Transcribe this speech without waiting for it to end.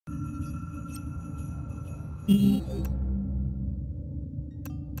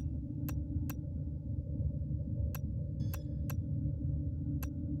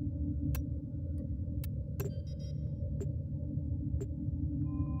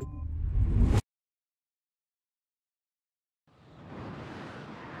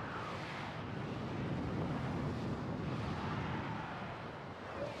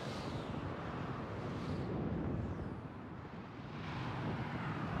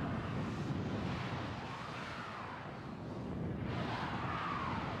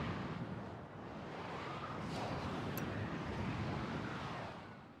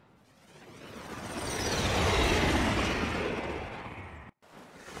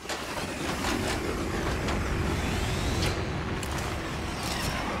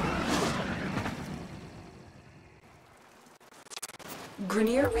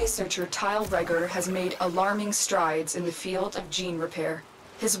Grenier researcher Tyl Regor has made alarming strides in the field of gene repair.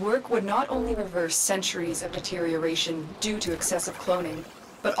 His work would not only reverse centuries of deterioration due to excessive cloning,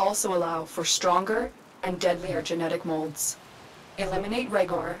 but also allow for stronger and deadlier genetic molds. Eliminate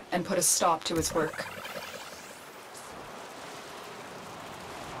Regor and put a stop to his work.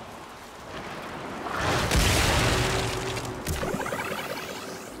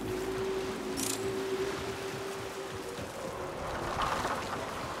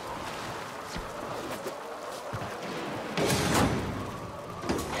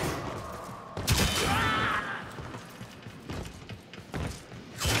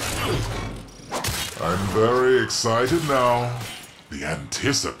 I'm very excited now. The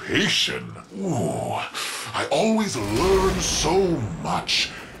anticipation. Ooh, I always learn so much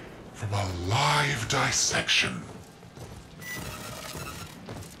from a live dissection.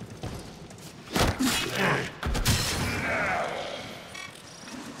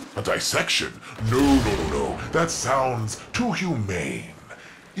 A dissection? No. That sounds too humane.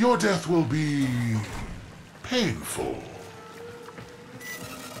 Your death will be painful.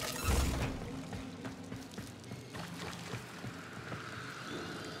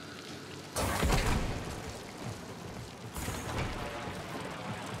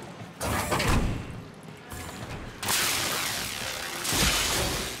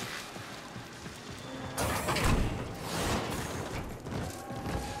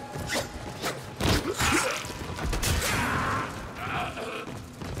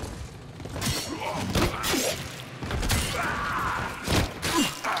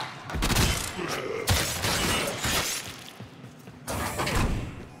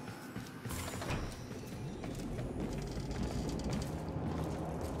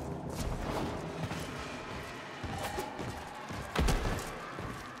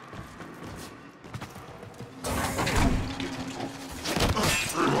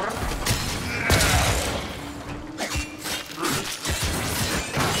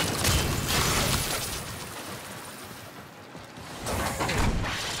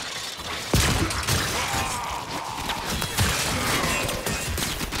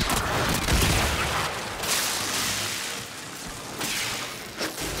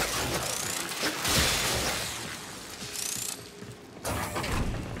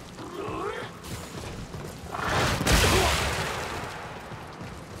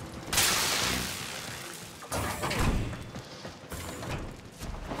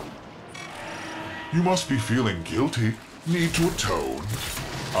 You must be feeling guilty. Need to atone?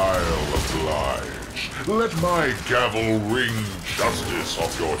 I'll oblige. Let my gavel ring justice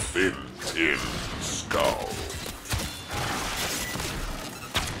off your thin tin skull.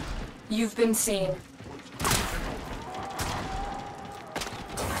 You've been seen.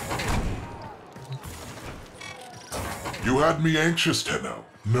 You had me anxious, Tenno.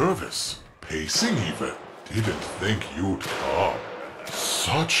 Nervous. Pacing even. Didn't think you'd come.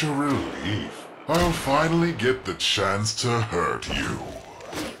 Such a relief. I'll finally get the chance to hurt you.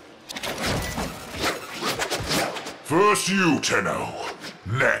 First you, Tenno.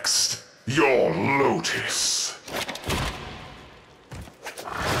 Next, your Lotus.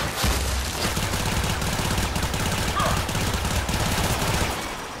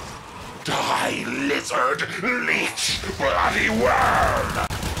 Die, lizard, leech, bloody worm!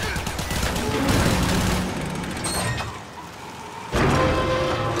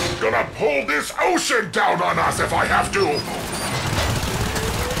 Gonna pull this ocean down on us if I have to!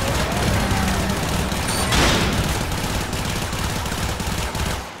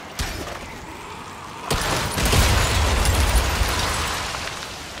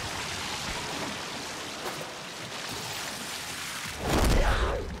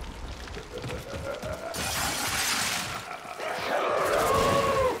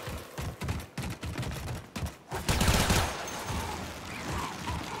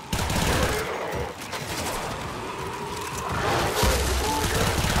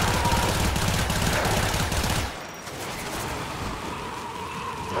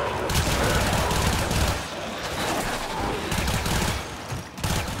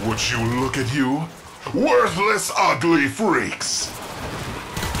 Would you look at you? Worthless, ugly freaks!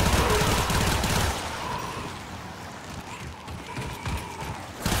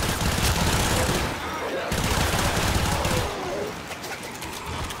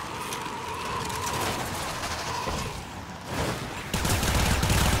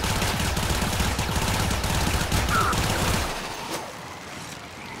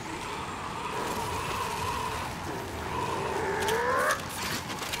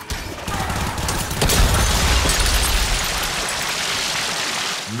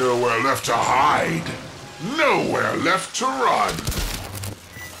 Nowhere left to hide. Nowhere left to run.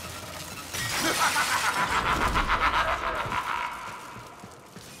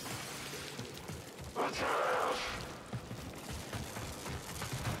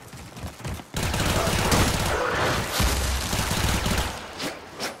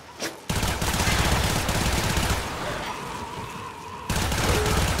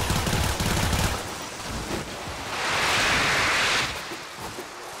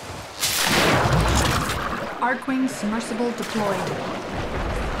 Arcwing submersible deployed.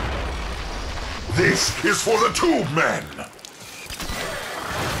 This is for the tube men!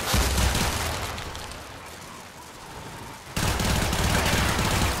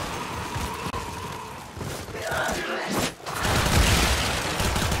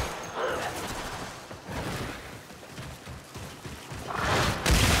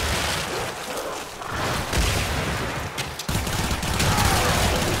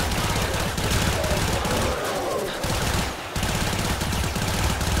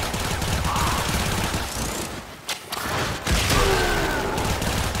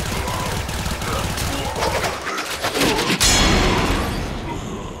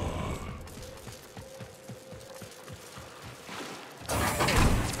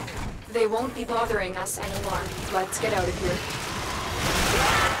 They won't be bothering us anymore. Let's get out of here.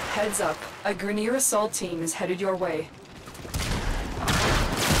 Heads up. A Grineer assault team is headed your way.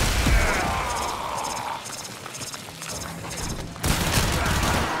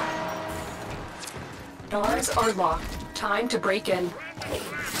 Doors are locked. Time to break in.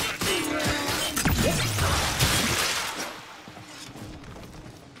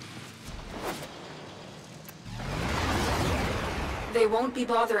 They won't be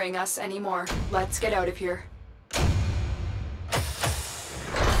bothering us anymore. Let's get out of here.